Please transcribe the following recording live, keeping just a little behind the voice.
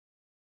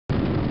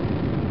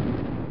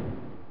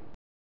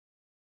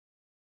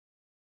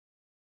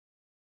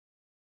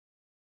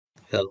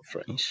Hello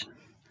friends,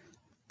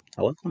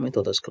 welcome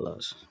into this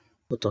class.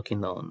 We're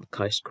talking on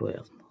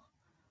chi-square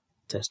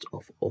test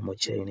of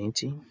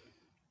homogeneity.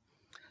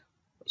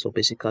 So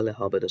basically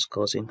I'll be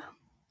discussing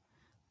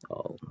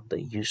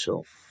the use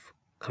of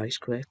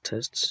chi-square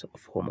tests of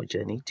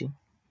homogeneity,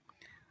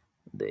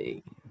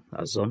 the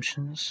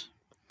assumptions,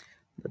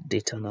 the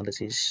data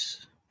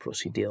analysis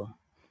procedure,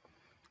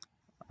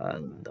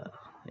 and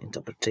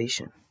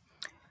interpretation.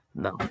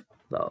 Now,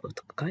 the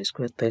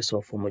chi-square test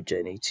of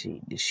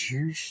homogeneity is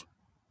used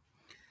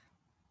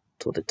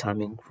to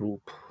determine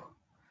group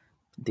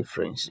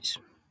differences.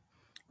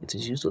 It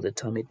is used to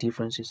determine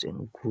differences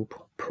in group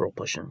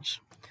proportions,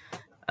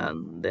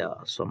 and there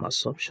are some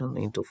assumptions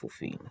need to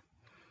fulfill.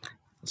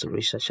 As a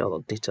researcher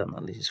or data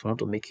analyst, you want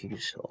to make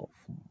use of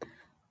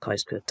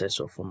chi-square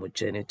test of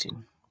homogeneity,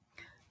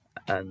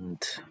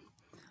 and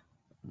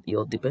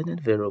your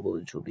dependent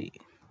variables will be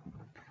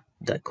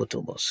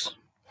dichotomous.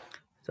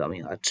 So,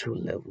 at two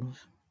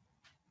levels,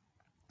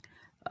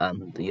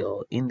 and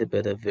your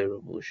independent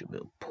variable should be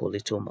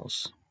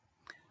polytomous,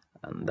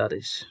 and that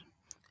is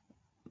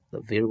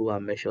the variable are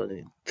measured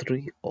in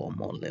three or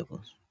more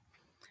levels,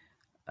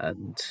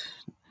 and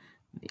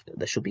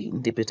there should be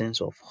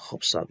independence of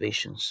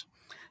observations.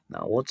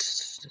 Now, what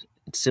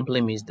it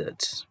simply means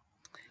that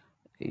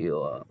you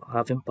are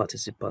having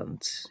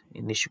participants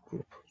in each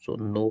group, so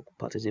no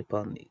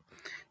participant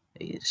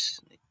is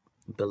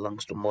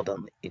belongs to more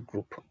than a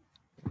group.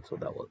 So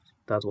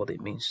that's what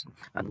it means.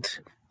 And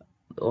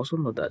also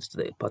know that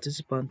the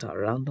participants are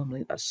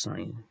randomly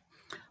assigned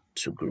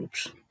to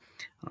groups,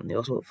 and they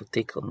also have to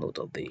take a note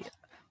of the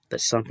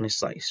sampling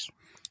size,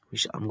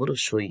 which I'm going to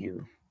show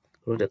you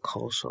through the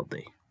course of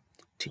the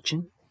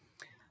teaching.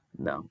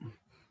 Now,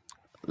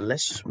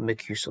 let's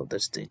make use of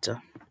this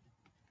data.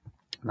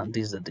 Now,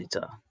 this is the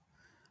data.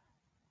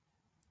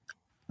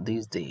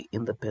 This is the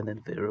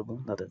independent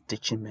variable, that the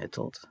teaching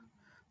method.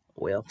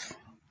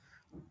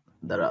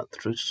 There are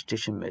three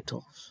teaching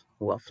methods.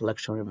 We have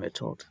lecturing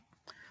method,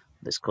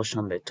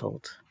 discussion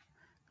method,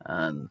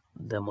 and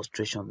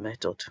demonstration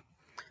method.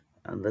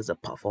 And there's the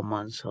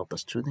performance of the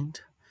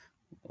student.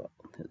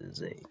 There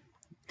is a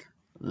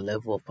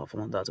level of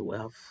performance that we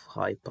have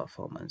high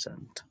performance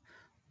and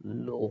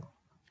low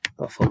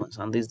performance,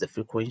 and this is the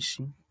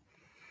frequency.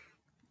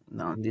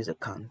 Now this is a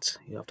count.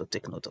 You have to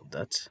take note of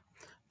that.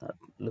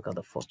 Look at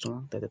the first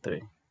one,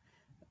 33.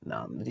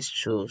 Now this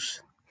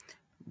shows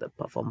the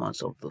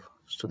performance of the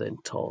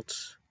student taught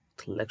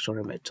to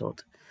lecturing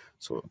method.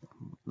 So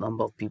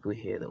number of people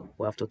here,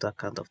 we have total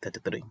count of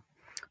 33.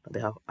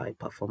 They have high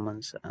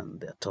performance and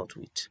they're taught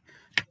with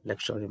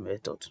lecturing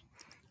method.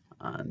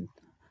 And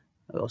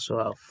we also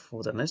have,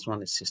 for the next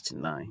one is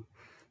 69.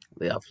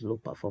 They have low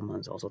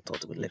performance, also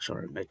taught with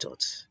lecturing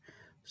methods.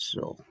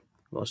 So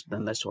the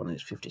next one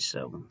is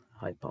 57.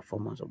 High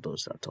performance of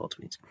those that are taught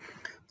with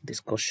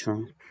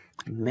discussion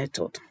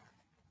method.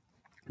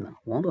 Now,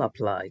 we want to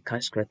apply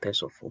chi-square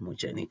test of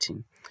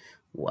homogeneity.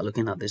 We are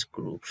looking at these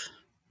groups.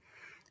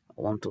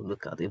 I want to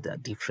look at if there are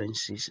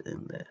differences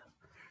in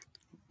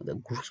the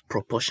group's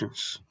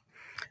proportions.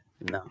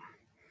 Now,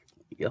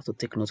 you have to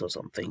take note of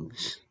some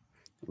things.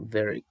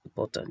 Very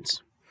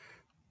important.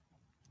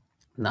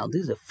 Now,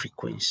 this is a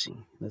frequency.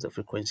 There's a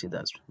frequency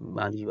that's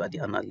when you are the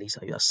analyst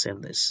and you are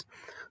sent this,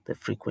 the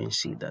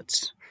frequency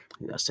that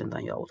you are sent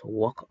and you have to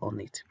work on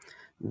it.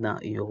 Now,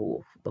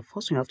 the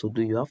first thing you have to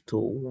do, you have to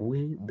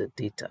weigh the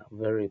data.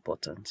 Very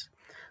important.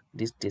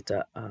 These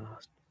data are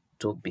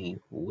to be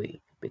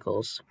weighed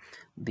because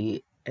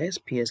the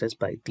SPSS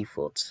by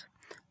default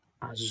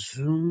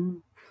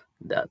assumes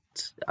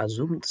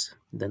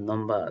the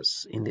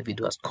numbers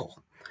individual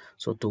score.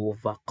 So to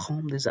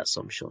overcome this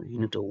assumption, you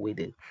need to weigh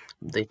the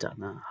data.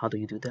 Now, how do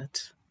you do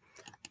that?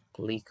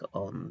 Click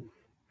on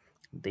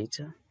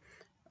data,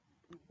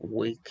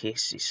 weigh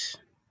cases.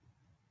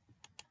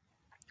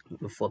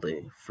 For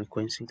the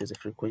frequency, there's a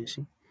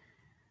frequency.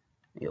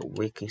 Your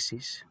weigh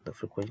cases, the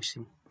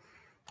frequency.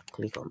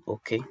 Click on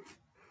OK.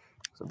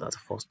 So that's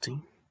the first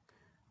thing.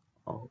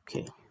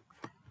 OK.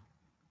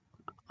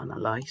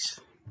 Analyze.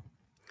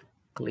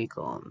 Click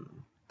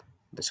on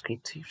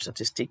descriptive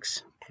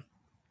statistics.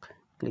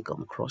 Click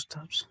on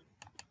crosstabs.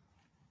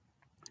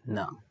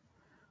 Now,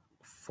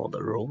 for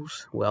the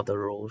rows, we have the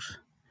rows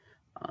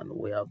and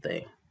we have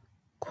the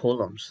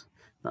columns.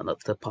 Now,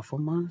 that's the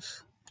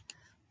performance.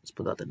 Let's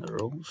put that in the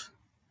rows.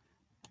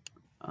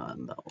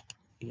 And now,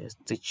 here's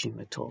teaching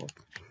method.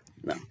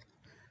 Now,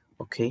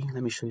 okay,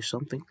 let me show you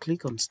something.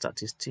 Click on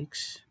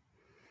statistics.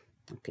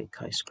 Okay,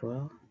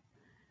 chi-square.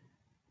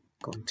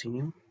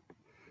 Continue.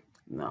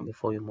 Now,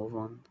 before you move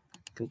on,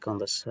 click on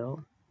the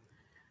cell.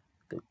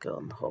 Click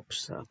on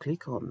observe.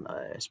 Click on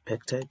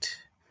expected.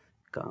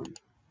 I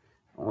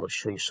want to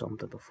show you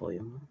something before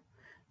you move.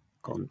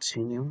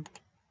 Continue.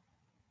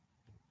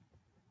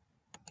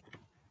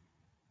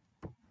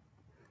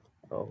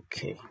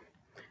 Okay.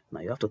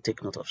 Now you have to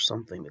take note of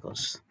something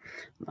because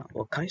now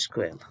for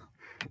chi-square,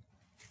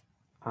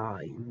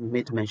 I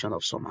made mention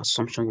of some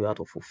assumption you have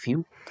to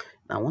fulfill.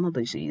 Now one of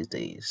these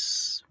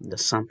is the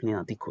sampling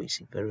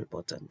adequacy, very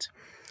important.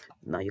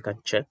 Now you can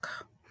check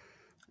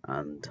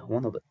And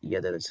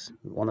there is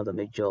one of the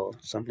major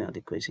sampling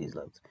adequacy is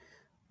like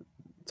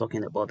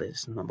talking about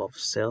this number of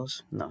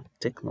cells. Now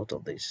take note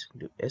of this.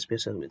 The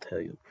SPSS will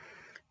tell you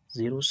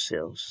 0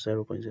 cells,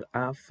 0.0,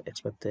 half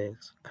expected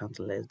count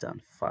less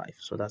than 5.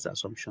 So that's the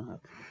assumption.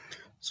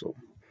 So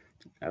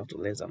I have to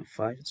less than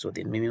 5. So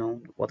the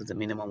minimum, what is the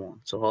minimum one?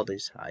 So all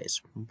these are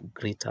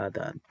greater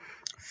than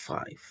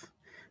 5.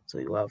 So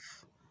you have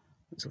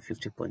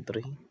 50.3,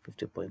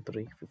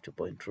 50.3,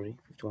 50.3,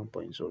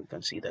 51.0. You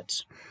can see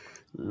that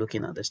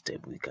looking at this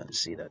table, you can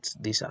see that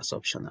this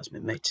assumption has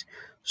been met.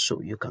 So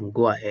you can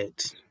go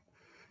ahead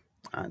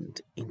and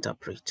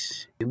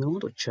interpret. You may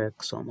want to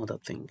check some other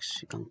things.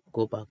 You can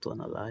go back to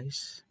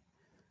analyze,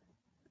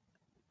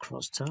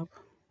 cross tab.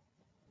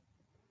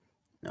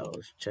 Now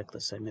check the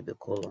same, maybe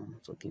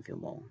column to give you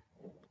more.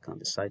 You can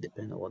decide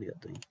depending on what you're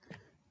doing.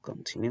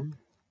 Continue.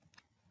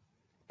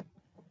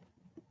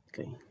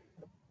 Okay.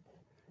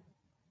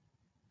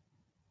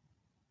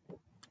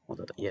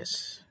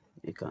 Yes,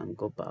 you can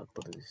go back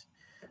to this.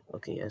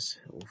 Okay, yes,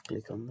 we'll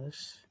click on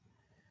this.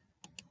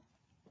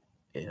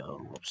 Yeah,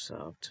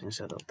 observed.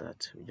 Instead of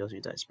that, we just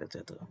use the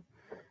expected.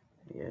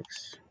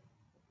 Yes,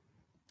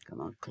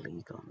 cannot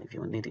click on. If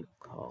you need it,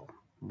 call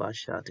bar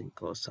chart in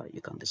cluster,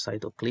 you can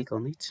decide to click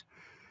on it.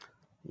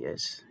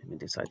 Yes, you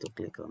decide to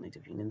click on it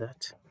if you need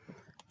that,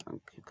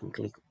 and you can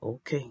click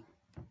OK.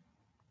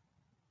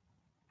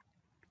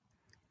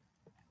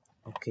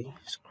 Okay,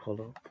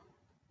 scroll up.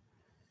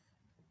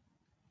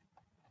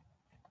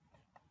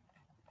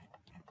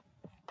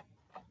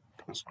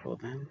 Scroll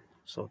down,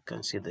 so you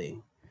can see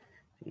the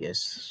yes.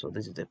 So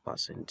this is the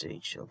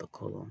percentage of the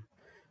column.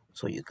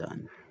 So you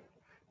can,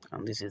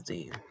 and this is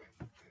the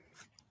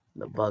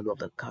value of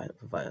the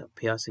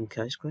Pearson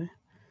chi-square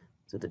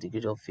to the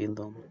degree of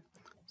freedom.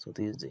 So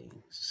this is the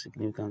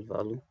significant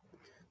value.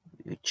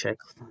 You check,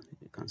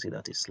 you can see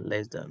that it's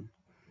less than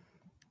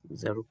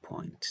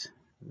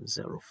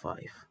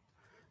 0.05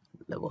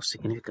 level of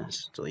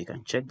significance. So you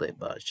can check the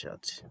bar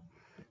chart.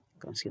 You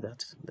can see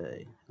that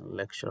the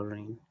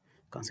lecturing, you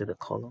can see the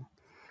color,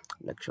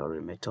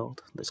 lecturing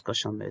method,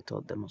 discussion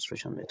method,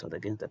 demonstration method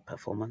against the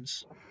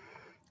performance.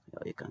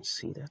 You can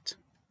see that.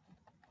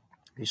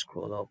 If you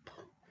scroll up,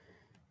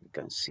 you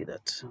can see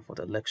that for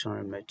the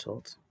lecturing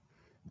method,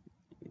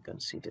 you can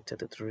see the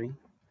 33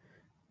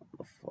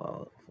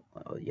 of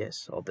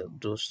yes, of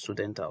those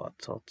students are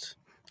taught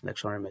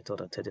lecturing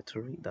method at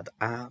 33 that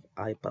have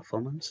high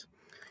performance.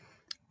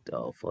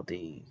 For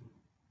the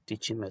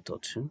teaching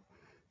method too,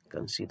 you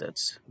can see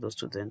that those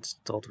students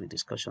taught with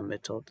discussion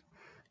method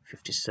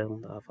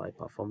 57 that have high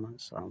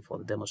performance, and for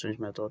the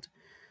demonstration method,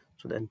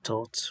 students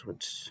taught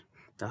with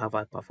that have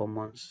high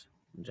performance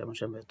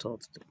demonstration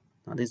method,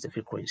 and this is the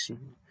frequency.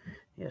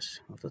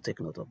 Yes, you have to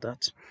take note of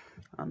that.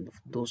 And if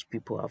those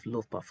people have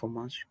low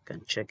performance, you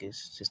can check is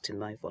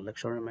 69 for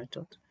lecturing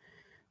method,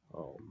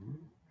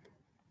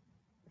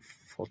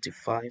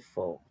 45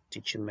 for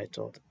teaching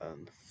method,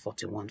 and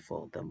 41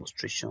 for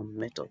demonstration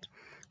method.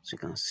 So you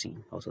can see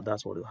also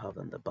that's what you have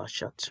in the bar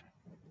chart.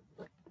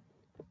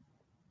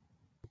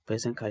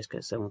 Present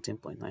chi-square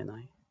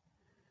 17.99.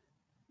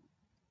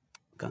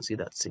 You can see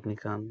that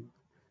significant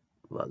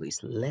value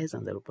is less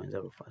than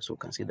 0.05. So you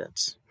can see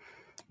that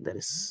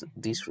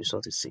this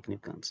result is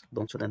significant.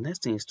 So the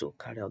next thing is to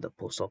carry out the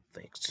post-hoc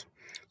text.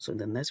 So in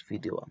the next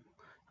video,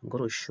 I'm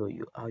going to show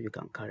you how you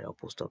can carry out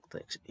post-hoc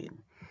text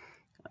in.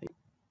 If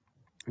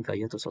you are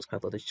yet to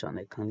subscribe to this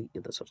channel, kindly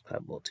hit the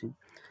subscribe button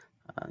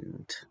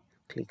and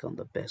click on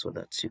the bell so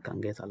that you can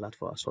get alert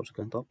for our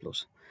subsequent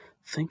uploads.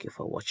 Thank you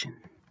for watching.